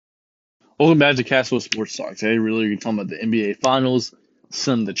Welcome back to Castle Sports Talk. Today, really, we're talking about the NBA Finals.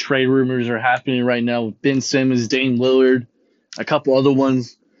 Some of the trade rumors are happening right now with Ben Simmons, Dame Lillard, a couple other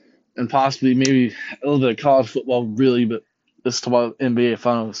ones, and possibly maybe a little bit of college football, really. But let's talk about NBA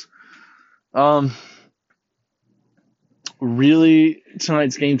Finals. Um, really,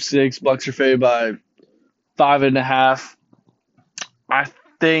 tonight's Game 6. Bucks are favored by 5.5. I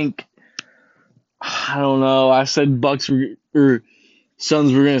think, I don't know. I said or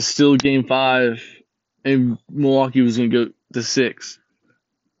Suns were going to steal Game 5, and Milwaukee was going to go to 6.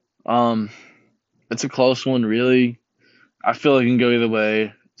 Um, it's a close one, really. I feel like it can go either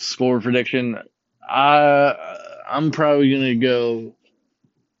way. Score prediction, I'm probably gonna go.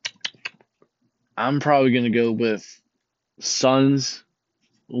 I'm probably gonna go with Suns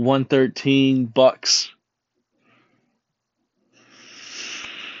 113, Bucks.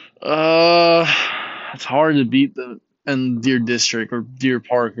 It's hard to beat the in Deer District or Deer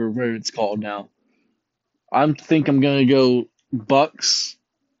Park or whatever it's called now. I'm gonna go Bucks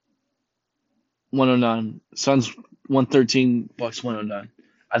 109, Suns 113, Bucks 109.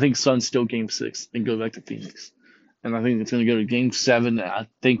 I think Suns still Game 6 and go back to Phoenix. And I think it's going to go to Game 7. And I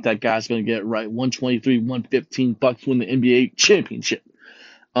think that guy's going to get it right. 123, 115, Bucks win the NBA championship.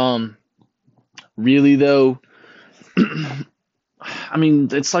 Really, though, I mean,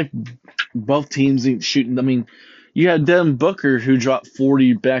 it's like both teams ain't shooting. I mean, you had Devin Booker who dropped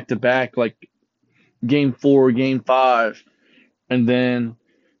 40 back-to-back, like Game 4, Game 5. And then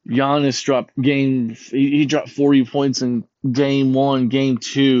Giannis dropped he dropped 40 points in Game 1, Game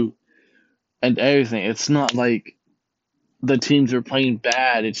 2, and everything. It's not like the teams are playing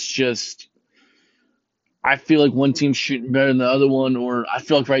bad. It's just I feel like one team's shooting better than the other one, or I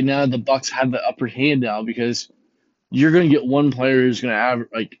feel like right now the Bucks have the upper hand now because you're gonna get one player who's gonna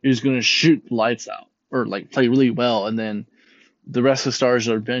who's gonna shoot lights out or like play really well, and then the rest of the stars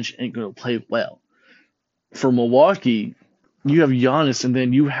on our bench ain't gonna play well. For Milwaukee, you have Giannis, and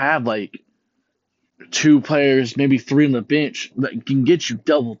then you have like two players, maybe three on the bench that can get you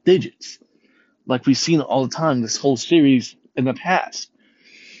double digits, like we've seen all the time this whole series in the past.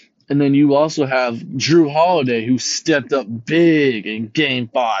 And then you also have Jrue Holiday, who stepped up big in Game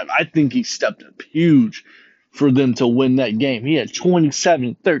 5. I think he stepped up huge for them to win that game. He had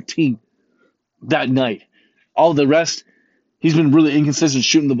 27-13 that night. All the rest, he's been really inconsistent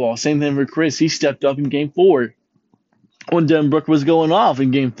shooting the ball. Same thing for Chris. He stepped up in Game 4 when Devin Booker was going off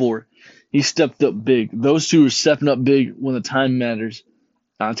in Game 4. He stepped up big. Those two are stepping up big when the time matters.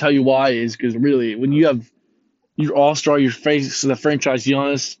 I'll tell you why is because really, when you have your all-star, your face of the franchise,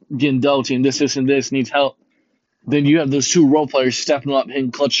 Giannis, getting double teamed, this, and this, needs help, then you have those two role players stepping up,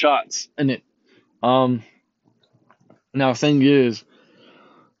 hitting clutch shots, and it. Now the thing is,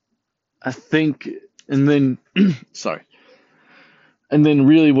 I think, and then, sorry, and then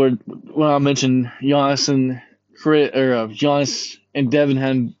really when I mentioned Giannis and Giannis and Devin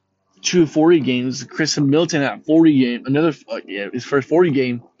had 240 games, Chris Middleton had 40 game, his first 40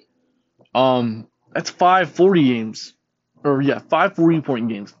 game. That's 540 games, or 540-point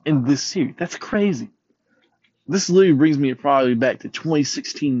games in this series. That's crazy. This literally brings me probably back to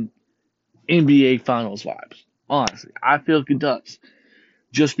 2016 NBA Finals vibes. Honestly, I feel like it does.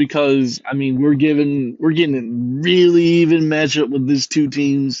 Just because, I mean, we're getting a really even matchup with these two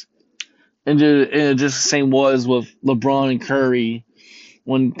teams, and just the same was with LeBron and Curry.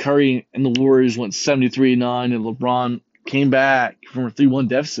 When Curry and the Warriors went 73-9 and LeBron came back from a 3-1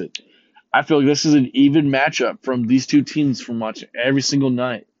 deficit. I feel like this is an even matchup from these two teams from watching every single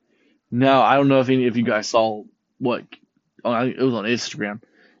night. Now, I don't know if any of you guys saw it was on Instagram,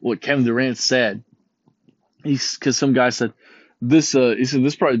 what Kevin Durant said. Because some guy said, this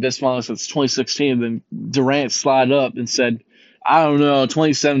is probably the best finals since 2016. And then Durant slid up and said, I don't know,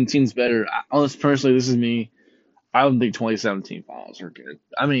 2017's better. Honestly, personally, this is me. I don't think 2017 finals are good.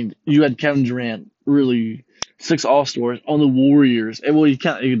 I mean, you had Kevin Durant, really 6 All-Stars on the Warriors. And well, you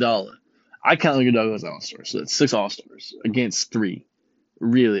count Iguodala. I count Iguodala as All-Stars, so it's 6 All-Stars against 3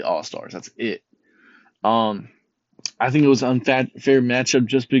 really All-Stars. That's it. I think it was an unfair matchup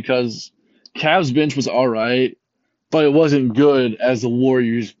just because Cavs bench was all right, but it wasn't good as the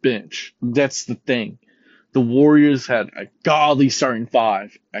Warriors bench. That's the thing. The Warriors had a godly starting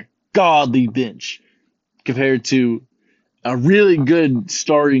 5, a godly bench, compared to a really good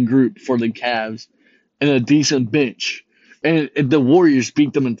starting group for the Cavs and a decent bench. And the Warriors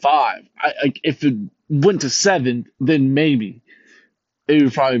beat them in 5. If it went to 7, then maybe it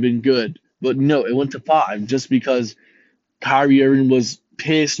would probably have been good. But no, it went to 5 just because Kyrie Irving was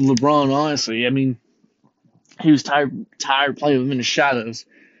pissed. LeBron, honestly, I mean, he was tired playing with him in the shadows.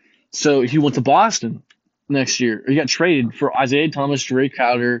 So he went to Boston next year. He got traded for Isaiah Thomas, Ray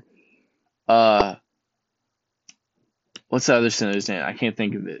Crowder, Uh, what's the other center's name? I can't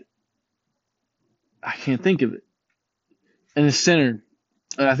think of it. I can't think of it. And the center,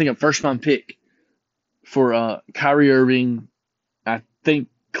 I think a first round pick for Kyrie Irving. I think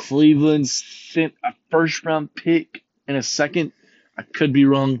Cleveland sent a first round pick and a second. I could be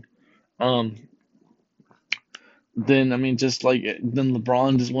wrong. Um, then I mean, just like then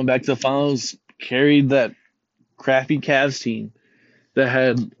LeBron just went back to the finals, carried that crappy Cavs team that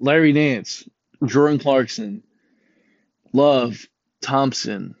had Larry Nance, Jordan Clarkson, Love,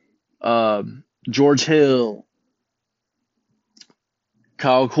 Thompson, George Hill,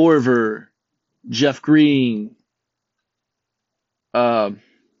 Kyle Korver, Jeff Green. I'm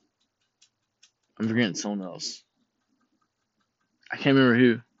forgetting someone else. I can't remember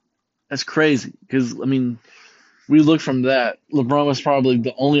who. That's crazy because I mean, we look from that. LeBron was probably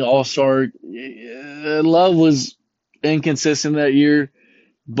the only All Star. Love was inconsistent that year,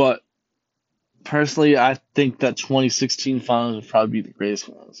 but personally, I think that 2016 finals would probably be the greatest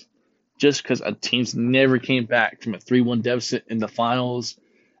finals. Just because teams never came back from a 3-1 deficit in the finals,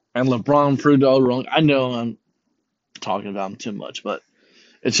 and LeBron proved all wrong. I know I'm talking about him too much, but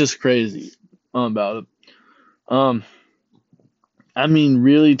it's just crazy about it. Um, I mean,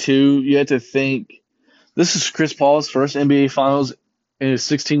 really, too, you have to think this is Chris Paul's first NBA Finals in his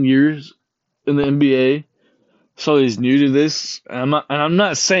 16 years in the NBA, so he's new to this. And I'm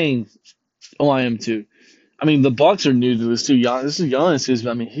not saying, oh, I am too. I mean, the Bucks are new to this too. This is Giannis.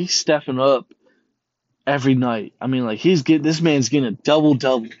 I mean, he's stepping up every night. I mean, like this man's getting a double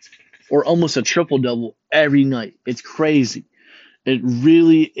double or almost a triple double every night. It's crazy. It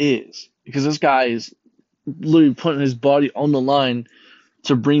really is because this guy is literally putting his body on the line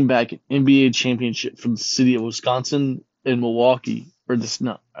to bring back an NBA championship from the city of Wisconsin and Milwaukee. Or this,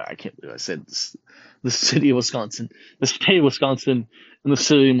 no, I can't believe I said this. The city of Wisconsin, the state of Wisconsin, and the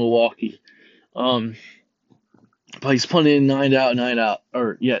city of Milwaukee. But he's putting in night out, night in,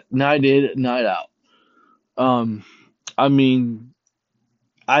 night out. I mean,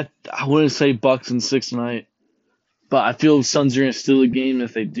 I wouldn't say Bucks in 6 tonight, but I feel Suns are gonna steal the game.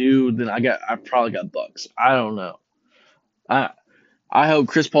 If they do, then I probably got Bucks. I don't know. I I hope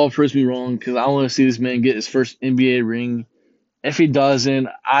Chris Paul proves me wrong because I want to see this man get his first NBA ring. If he doesn't,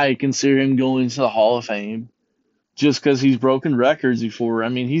 I consider him going to the Hall of Fame just because he's broken records before. I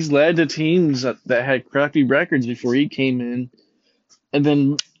mean, he's led to teams that had crappy records before he came in and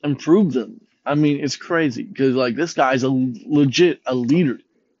then improved them. I mean, it's crazy because like this guy's a leader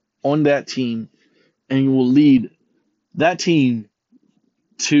on that team, and he will lead that team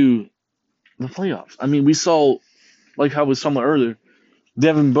to the playoffs. I mean, we saw like how we saw earlier.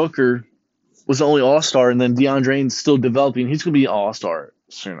 Devin Booker was the only All Star, and then DeAndre Ayton's still developing. He's gonna be an All Star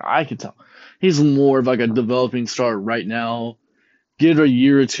soon. I can tell. He's more of like a developing star right now. Give it a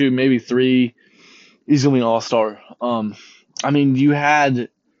year or two, maybe 3. He's gonna be an All Star. I mean, you're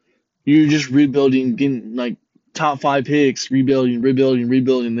just rebuilding, getting like top 5 picks, rebuilding.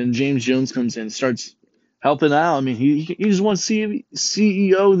 Then James Jones comes in, starts helping out. I mean, he just won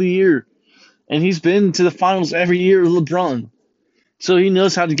CEO of the year, and he's been to the finals every year with LeBron. So he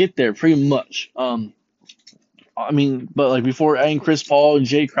knows how to get there pretty much. I mean, but like before adding Chris Paul and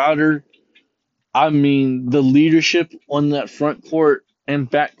Jay Crowder, I mean the leadership on that front court and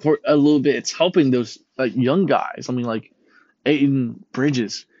back court a little bit. It's helping those like young guys. I mean, like Aiden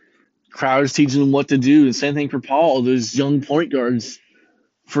Bridges, Crowder's teaching them what to do, and same thing for Paul. Those young point guards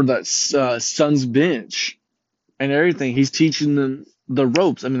for that Suns bench and everything. He's teaching them the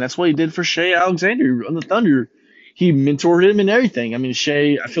ropes. I mean, that's what he did for Shea Alexander on the Thunder. He mentored him and everything. I mean,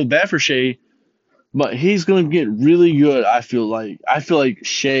 Shea, I feel bad for Shea, but he's going to get really good, I feel like. I feel like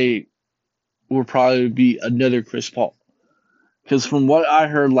Shea will probably be another Chris Paul. Because from what I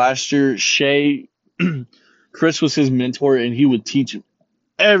heard last year, Shea, Chris was his mentor, and he would teach him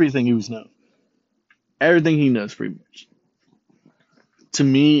everything he was known. Everything he knows, pretty much. To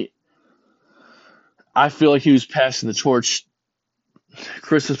me, I feel like he was passing the torch.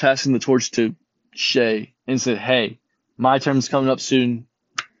 Chris was passing the torch to Shea and said, "Hey, my term's coming up soon.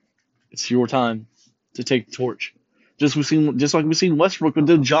 It's your time to take the torch." Just like we seen Westbrook with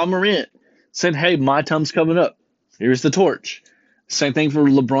the Ja Morant said, "Hey, my time's coming up. Here's the torch." Same thing for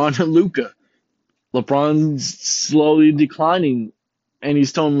LeBron and Luka. LeBron's slowly declining, and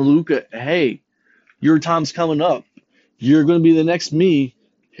he's telling Luka, "Hey, your time's coming up. You're going to be the next me.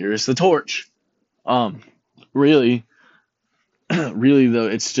 Here's the torch." Really, really though,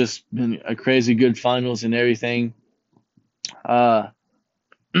 it's just been a crazy good finals and everything. Uh,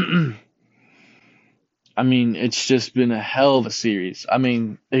 I mean, it's just been a hell of a series. I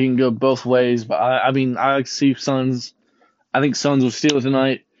mean, it can go both ways, but I mean, I see Suns. I think Suns will steal it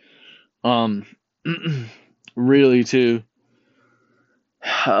tonight. Um, really too.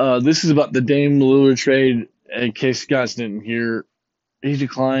 This is about the Dame Lillard trade. In case you guys didn't hear, he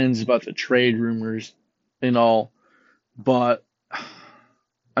declines about the trade rumors and all. But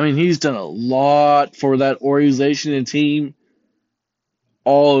I mean, he's done a lot for that organization and team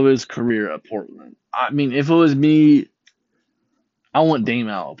all of his career at Portland. I mean, if it was me, I want Dame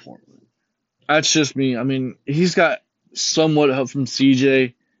out of Portland. That's just me. I mean, he's got somewhat help from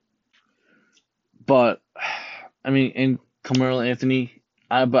CJ, but I mean, and Carmelo Anthony,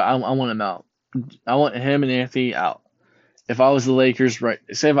 I want him out. I want him and Anthony out. If I was the Lakers, right?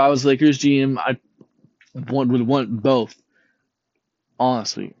 Say if I was Lakers GM, would want both,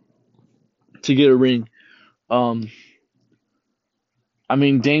 honestly, to get a ring. Um, I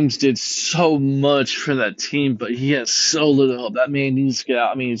mean, Dames did so much for that team, but he has so little help. That man needs to get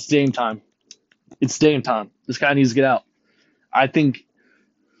out. I mean, it's Dame time. It's Dame time. This guy needs to get out. I think.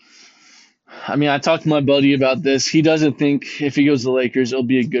 I mean, I talked to my buddy about this. He doesn't think if he goes to the Lakers, it'll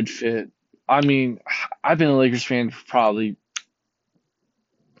be a good fit. I mean, I've been a Lakers fan for probably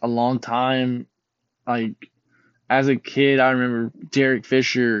a long time. Like as a kid, I remember Derek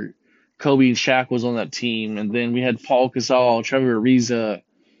Fisher, Kobe, and Shaq was on that team, and then we had Paul Gasol, Trevor Ariza.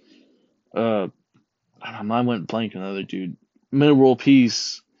 Uh, I don't know, mine went blank. Another dude, Middle World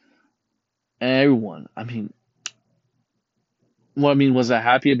Peace, and everyone. I mean, was I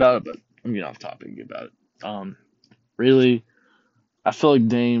happy about it? But I'm getting off topic about it. Really, I feel like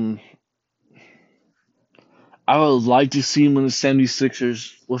Dame. I would like to see him in the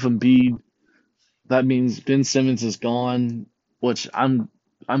 76ers with Embiid. That means Ben Simmons is gone, which I'm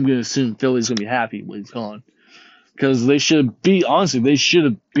gonna assume Philly's gonna be happy when he's gone because they should beat. Honestly, they should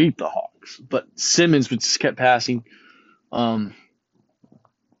have beat the Hawks, but Simmons just kept passing. Um,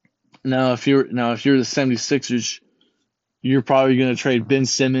 now if you're the 76ers, you're probably gonna trade Ben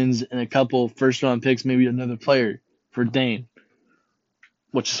Simmons and a couple first round picks, maybe another player for Dame,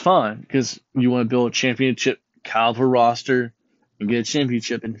 which is fine because you want to build a championship caliber roster and get a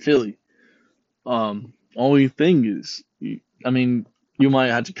championship in Philly. Only thing is, I mean, you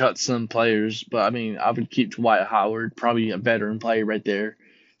might have to cut some players, but I mean, I would keep Dwight Howard, probably a veteran player right there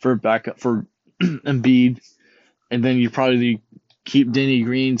for backup for Embiid, and then you probably keep Denny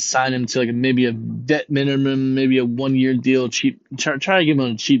Green, sign him to like maybe a vet minimum, maybe a 1 year deal, cheap. Try to give him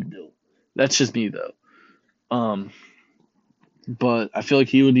a cheap deal. That's just me though. Um, but I feel like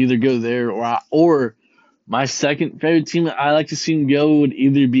he would either go there or my second favorite team that I like to see him go would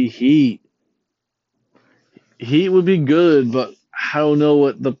either be Heat. Heat would be good, but I don't know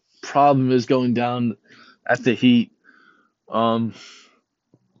what the problem is going down at the Heat. Um,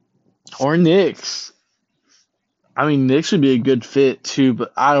 or Knicks. I mean, Knicks would be a good fit too,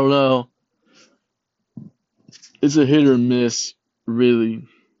 but I don't know. It's a hit or miss, really.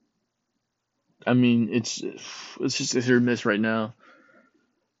 I mean, it's just a hit or miss right now.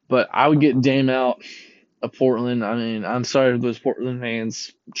 But I would get Dame out of Portland. I mean, I'm sorry for those Portland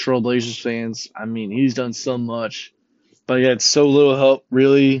fans, Trailblazers fans. I mean, he's done so much, but he had so little help,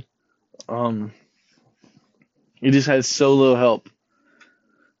 really. Um, he just had so little help.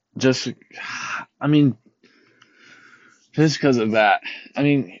 Just, I mean, just because of that. I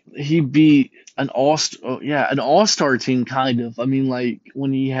mean, he beat an all star team kind of. I mean, like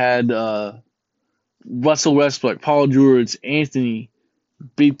when he had Russell Westbrook, Paul George, Anthony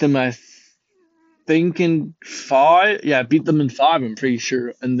beat them. I think in five. Yeah, beat them in five. I'm pretty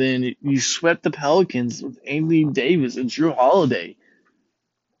sure. And then you swept the Pelicans with Anthony Davis and Drew Holiday,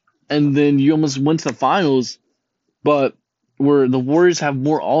 and then you almost went to the finals. But where the Warriors have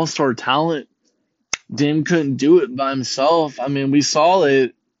more all star talent, Dame couldn't do it by himself. I mean, we saw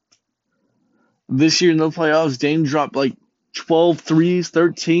it this year in the playoffs. Dame dropped like 12 threes,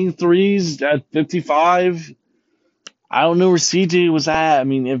 13 threes at 55. I don't know where CJ was at. I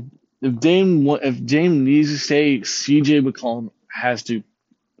mean, if Dame needs to stay, CJ McCollum has to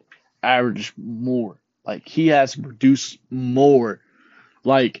average more. Like he has to produce more.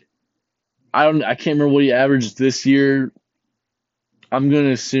 Like I can't remember what he averaged this year. I'm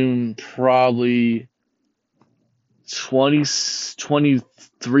gonna assume probably 20,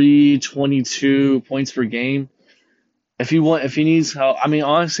 23, 22 points per game. If he needs help, I mean,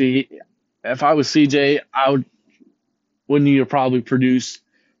 honestly, if I was CJ, would need to probably produce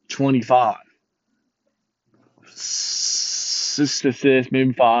 25, 6 assists,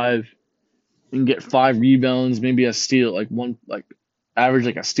 maybe five, and get 5 rebounds, maybe a steal, like one, like average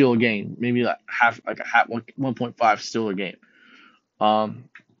like a steal a game, maybe like a half, 1.5 steal a game. Um,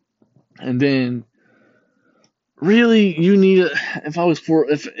 and then really you need if I was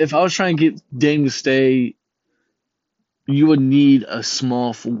trying to get Dame to stay, you would need a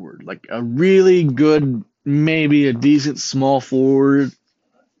small forward, like a really good, maybe a decent small forward,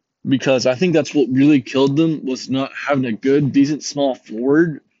 because I think that's what really killed them was not having a good, decent small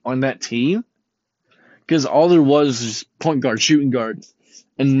forward on that team. Because all there was point guard, shooting guard,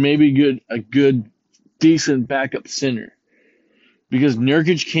 and maybe a good, decent backup center. Because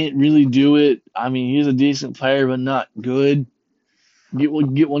Nurkic can't really do it. I mean, he's a decent player, but not good. Get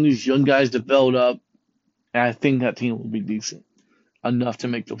one of these young guys to build up, and I think that team will be decent enough to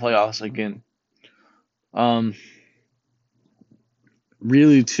make the playoffs again. Um,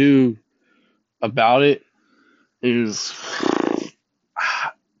 really, too, about it is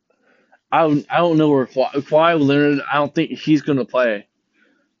I don't know where Kawhi Leonard. I don't think he's going to play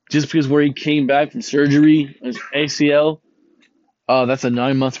just because where he came back from surgery, his ACL. That's a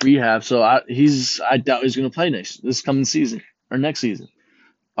 9 month rehab, so I doubt he's going to play this coming season or next season.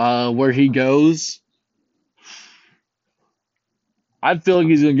 Where he goes, I feel like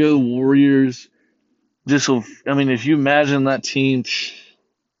he's going to go to the Warriors. Just so, I mean, if you imagine that team,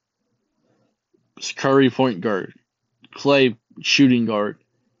 Curry point guard, Clay shooting guard,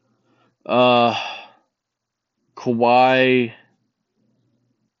 uh, Kawhi,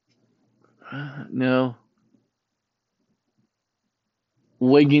 no,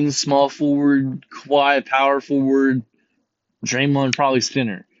 Wiggins small forward, Kawhi power forward, Draymond probably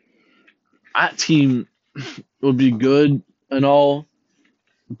center. That team would be good and all,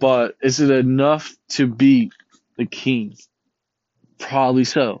 but is it enough to beat the Kings? Probably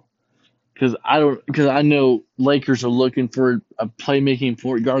so. Because I know Lakers are looking for a playmaking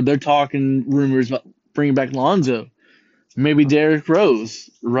point guard. They're talking rumors about bringing back Lonzo, maybe Derrick Rose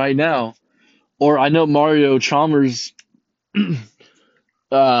right now, or I know Mario Chalmers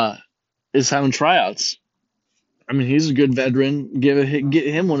uh, is having tryouts. I mean, he's a good veteran. Get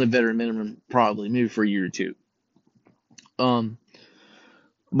him on a veteran minimum, probably maybe for a year or two. Um,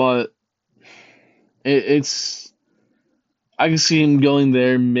 but it's I can see him going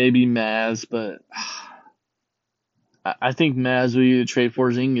there, maybe Mavs, but I think Mavs will either trade for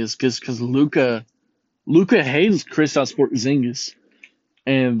Porzingis because Luka hates Kristaps Porzingis,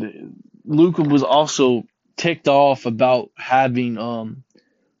 and Luka was also ticked off about having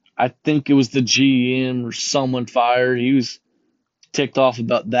I think it was the GM or someone fired. He was ticked off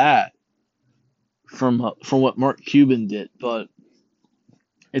about that from what Mark Cuban did, but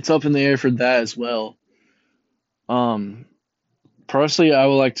it's up in the air for that as well. Um, Personally, I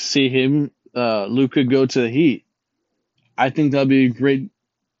would like to see him Luka go to the Heat. I think that'd be a great.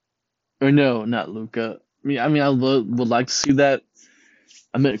 Or no, not Luka. Would like to see that.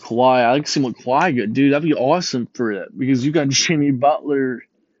 I meant Kawhi. I like to see what Kawhi go, dude. That'd be awesome for that because you got Jimmy Butler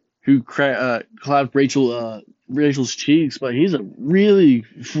who clapped Rachel's cheeks, but he's a really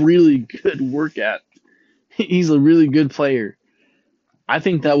really good workout. He's a really good player. I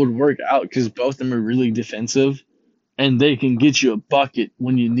think that would work out because both of them are really defensive and they can get you a bucket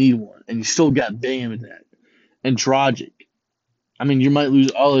when you need one, and you still got Bam in that and Dragic. I mean, you might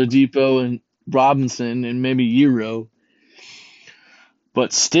lose Oladipo and Robinson and maybe Euro,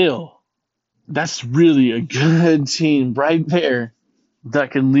 but still, that's really a good team right there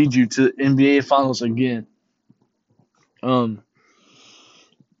that can lead you to the NBA Finals again. Um,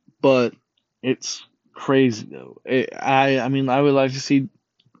 but it's crazy though. I mean, I would like to see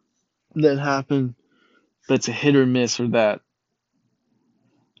that happen, but it's a hit or miss for that.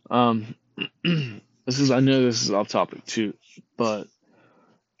 Um, I know this is off topic too, but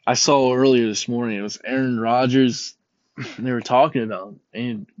I saw earlier this morning it was Aaron Rodgers. They were talking about him,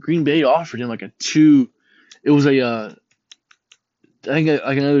 and Green Bay offered him like a two. It was I think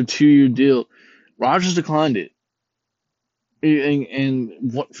like another 2 year deal. Rodgers declined it,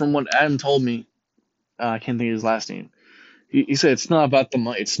 and from what Adam told me, I can't think of his last name. He said it's not about the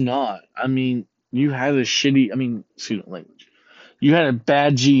money. It's not. I mean, you had a shitty. I mean, excuse my language. You had a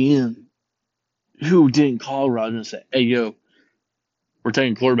bad GM who didn't call Rodgers and say, "Hey, yo, we're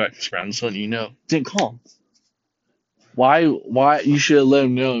taking quarterback this round." Just letting you know, didn't call him. Why you should have let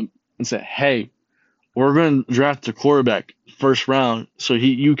him know and said, "Hey, we're going to draft a quarterback first round, so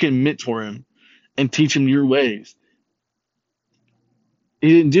you can mentor him and teach him your ways." He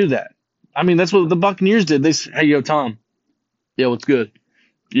didn't do that. I mean, that's what the Buccaneers did. They said, "Hey, yo, Tom, yeah, what's good?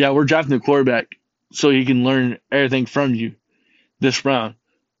 Yeah, we're drafting a quarterback so he can learn everything from you this round."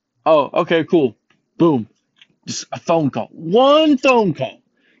 Oh, okay, cool. Boom. Just a phone call. One phone call.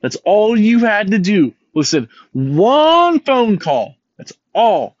 That's all you had to do was said one phone call. That's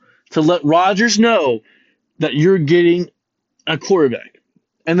all to let Rodgers know that you're getting a quarterback.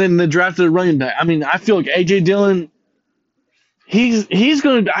 And then they drafted a running back. I mean, I feel like AJ Dillon, he's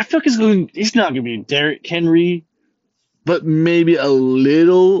going to I feel like he's not going to be Derrick Henry but maybe a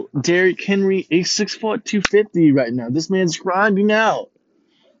little Derrick Henry. He's 6 foot 250 right now. This man's grinding out.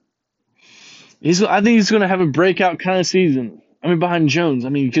 I think he's gonna have a breakout kind of season. I mean, behind Jones. I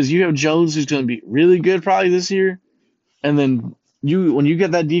mean, because you have Jones who's gonna be really good probably this year, and then when you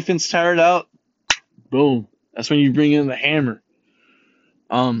get that defense tired out, boom, that's when you bring in the hammer.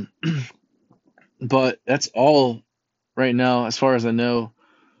 Um, but that's all right now as far as I know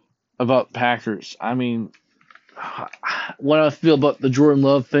about Packers. I mean, what I feel about the Jordan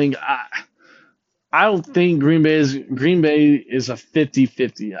Love thing, I don't think Green Bay is a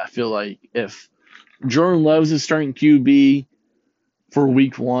 50-50. I feel like if Jordan Love's is starting QB for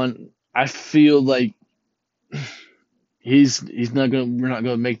week 1, I feel like he's not gonna we're not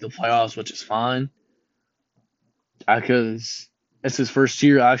gonna make the playoffs, which is fine. Because it's his first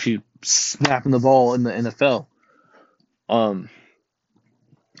year actually snapping the ball in the NFL. Um,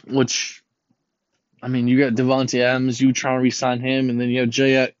 which I mean, you got Devontae Adams, you trying to re-sign him, and then you have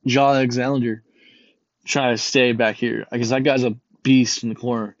John Alexander trying to stay back here because that guy's a beast in the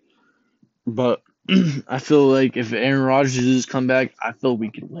corner. But I feel like if Aaron Rodgers does come back, I feel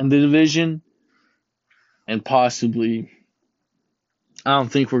we can win the division and possibly. I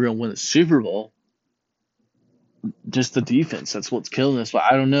don't think we're gonna win the Super Bowl. Just the defense, that's what's killing us. But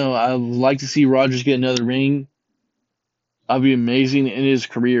I don't know. I would like to see Rodgers get another ring. That'd be amazing in his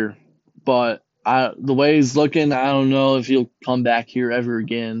career. But the way he's looking, I don't know if he'll come back here ever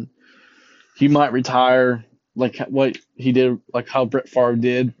again. He might retire like what he did, like how Brett Favre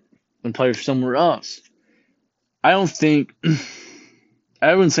did, and play somewhere else. I don't think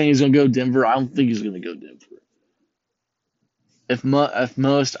everyone's saying he's gonna go Denver. I don't think he's gonna go Denver. If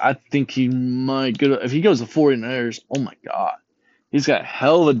most, I think he might go. If he goes to 49ers, oh my god, he's got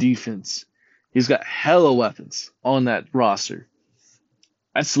hell of a defense. He's got hella weapons on that roster.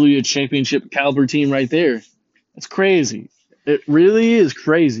 That's really a championship caliber team right there. That's crazy. It really is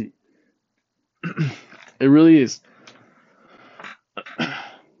crazy. It really is.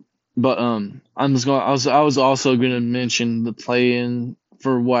 But I was also gonna mention the play in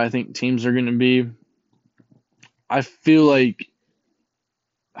for what I think teams are gonna be. I feel like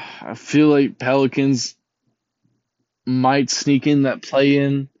Pelicans might sneak in that play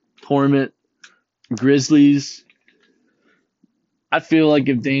in tournament. Grizzlies. I feel like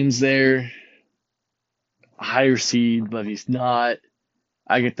if Dame's there, a higher seed, but if he's not,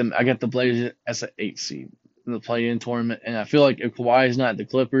 I get them. I get the Blazers as an 8 seed in the play-in tournament, and I feel like if Kawhi is not the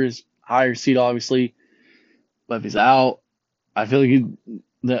Clippers, higher seed obviously, but if he's out, I feel like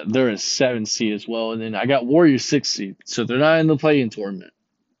that they're a 7 seed as well. And then I got Warriors 6 seed, so they're not in the play-in tournament.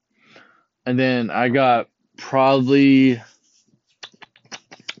 And then I got probably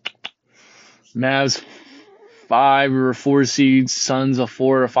Mavs 5 or 4 seeds, Suns a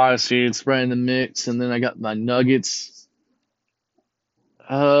 4 or 5 seed, spread in the mix, and then I got my Nuggets.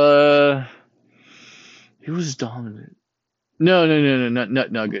 Who was dominant? No,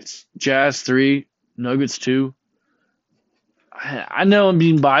 not Nuggets. Jazz 3, Nuggets 2. I know I'm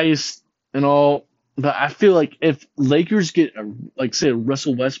being biased and all, but I feel like if Lakers get like say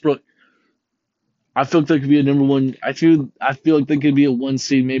Russell Westbrook, I feel like they could be a number one. I feel like they could be a 1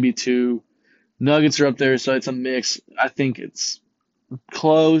 seed, maybe 2. Nuggets are up there, so it's a mix. I think it's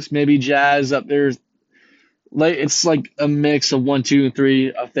close. Maybe Jazz up there. Like it's like a mix of 1, 2, and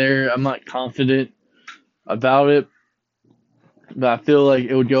 3 up there. I'm not confident about it, but I feel like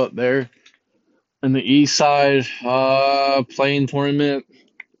it would go up there. In the East side, playing tournament.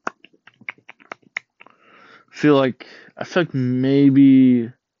 I feel like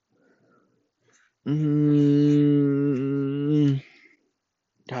maybe. God,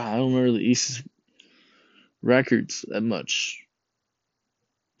 I don't remember the East's records that much.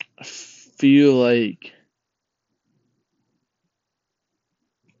 I feel like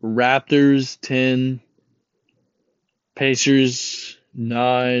Raptors 10, Pacers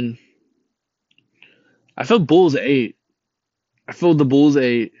 9. I feel Bulls 8. I feel the Bulls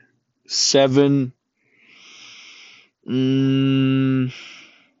 8, 7. Mm,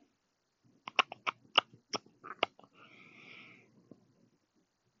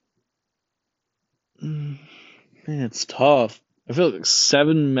 man, it's tough. I feel like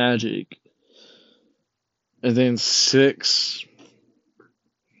 7 Magic, and then 6.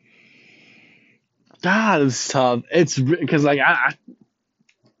 God, it's tough. It's because like I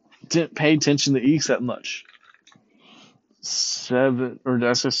didn't pay attention to the East that much. 7 or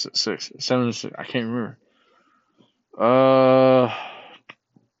that's just 6, 7 or 6. I can't remember. I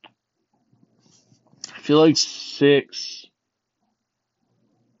feel like 6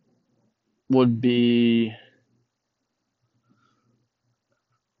 would be.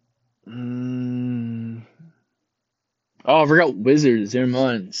 Mm, Oh, I forgot Wizards. Never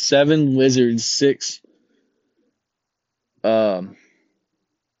mind. 7 Wizards, 6 um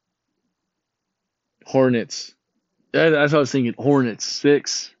Hornets. That's what I was thinking. Hornets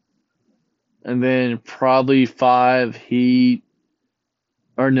 6, and then probably 5 Heat.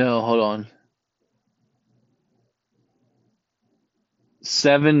 Or no, hold on.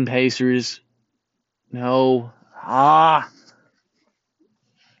 7 Pacers. No. I'm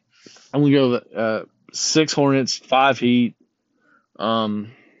gonna go with 6 Hornets, 5 Heat.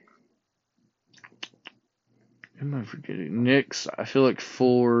 Um, who am I forgetting? Knicks. I feel like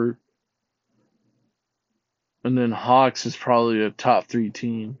 4, and then Hawks is probably a top 3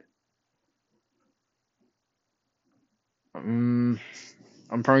 team. Um,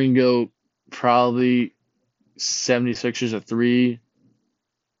 I'm probably gonna go probably 76ers at 3,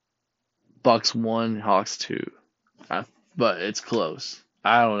 Bucks 1, Hawks 2. But it's close.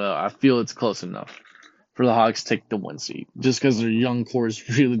 I don't know. I feel it's close enough for the Hawks to take the 1 seed, just because their young core is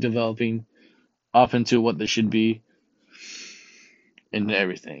really developing up into what they should be and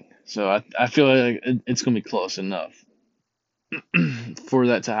everything. So I feel like it's gonna be close enough for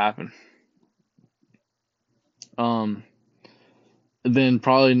that to happen. Um, then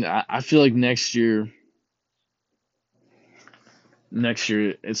probably I feel like next year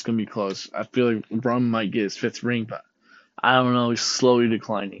it's gonna be close. I feel like LeBron might get his 5th ring, but I don't know. He's slowly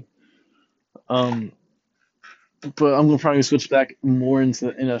declining. Um, but I'm gonna probably switch back more into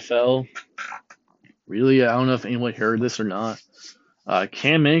the NFL. Really, I don't know if anyone heard this or not.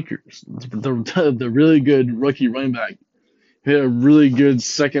 Cam Akers, the really good rookie running back, he had a really good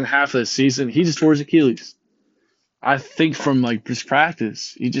second half of the season. He just tore his Achilles. I think from like his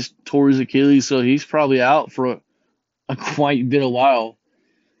practice, he just tore his Achilles, so he's probably out for a quite bit of while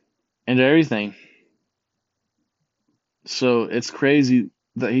and everything. So it's crazy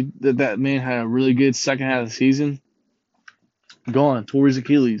that man had a really good second half of the season. Gone, tore his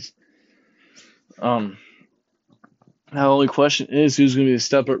Achilles. Um, now the only question is who's going to be the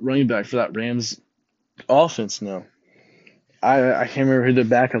step up running back for that Rams offense now. I can't remember who their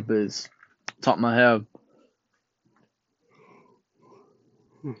backup is. Top of my head.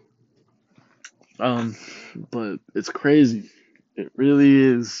 Um, but it's crazy. It really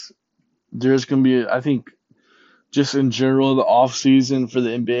is. There's gonna be, I think, just in general, the off season for the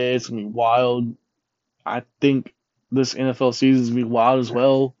NBA is gonna be wild. I think this NFL season is gonna be wild as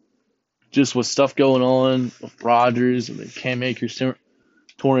well. Just with stuff going on with Rodgers and then Cam Akers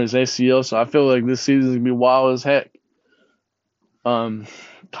torn his ACL, so I feel like this season is gonna be wild as heck. Um,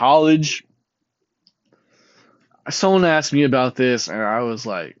 college. Someone asked me about this, and I was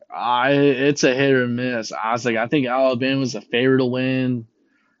like, it's a hit or miss. I was like, I think Alabama's a favorite to win.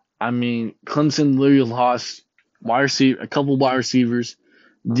 I mean, Clemson literally lost a couple wide receivers,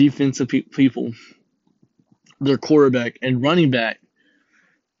 defensive people, their quarterback and running back.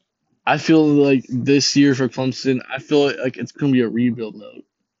 I feel like this year for Clemson, I feel like it's going to be a rebuild mode.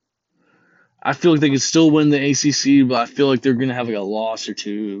 I feel like they can still win the ACC, but I feel like they're going to have like a loss or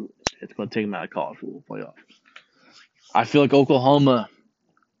two. It's going to take them out of college football playoff. I feel like Oklahoma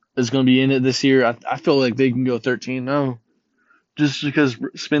is going to be in it this year. I feel like they can go 13-0 just because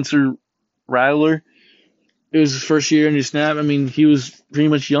Spencer Rattler, it was his first year in his snap. I mean, he was pretty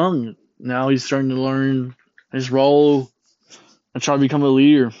much young. Now he's starting to learn his role and try to become a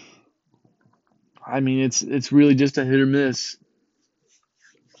leader. I mean, it's really just a hit or miss.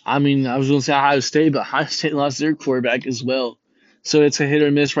 I mean, I was going to say Ohio State, but Ohio State lost their quarterback as well. So it's a hit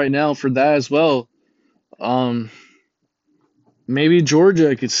or miss right now for that as well. Um, Maybe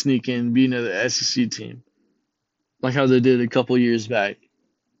Georgia could sneak in being an SEC team, like how they did a couple years back.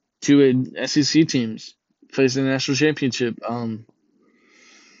 2 SEC teams facing the national championship. I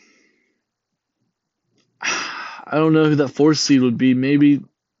don't know who that 4th seed would be. Maybe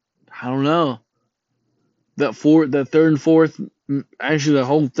I don't know. That 3rd and 4th. Actually, the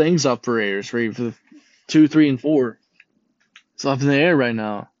whole thing's up for airs, right? For the 2, 3, and 4. It's up in the air right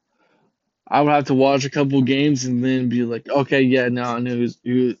now. I would have to watch a couple games and then be like, okay, yeah, now I know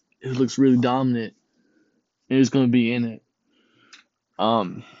who looks really dominant and who's going to be in it.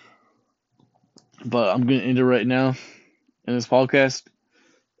 But I'm going to end it right now in this podcast.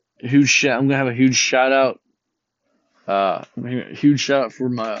 I'm going to have a huge shout out. A huge shout out for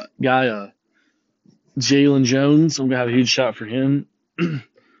my guy, Jalen Jones. I'm going to have a huge shout out for him. I'm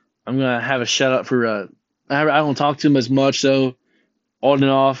going to have a shout out for, I don't talk to him as much, though. On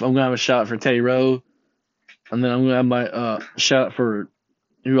and off, I'm going to have a shout out for Teddy Rowe. And then I'm going to have my shout out for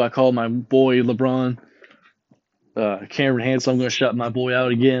who I call my boy LeBron. Cameron Hanson, I'm going to shout my boy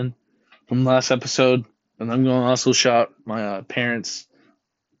out again from last episode. And I'm going to also shout my parents,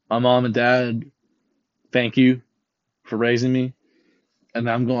 my mom and dad. Thank you. for raising me. And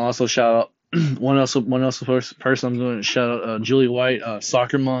I'm going to also shout out person. I'm going to shout out Julie White,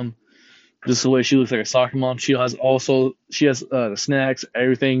 soccer mom. Just the way she looks like a soccer mom. She has the snacks,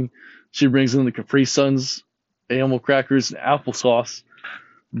 everything. She brings in the Capri Suns, animal crackers, and applesauce.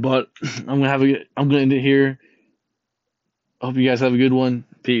 But I'm gonna end it here. Hope you guys have a good one.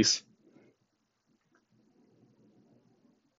 Peace.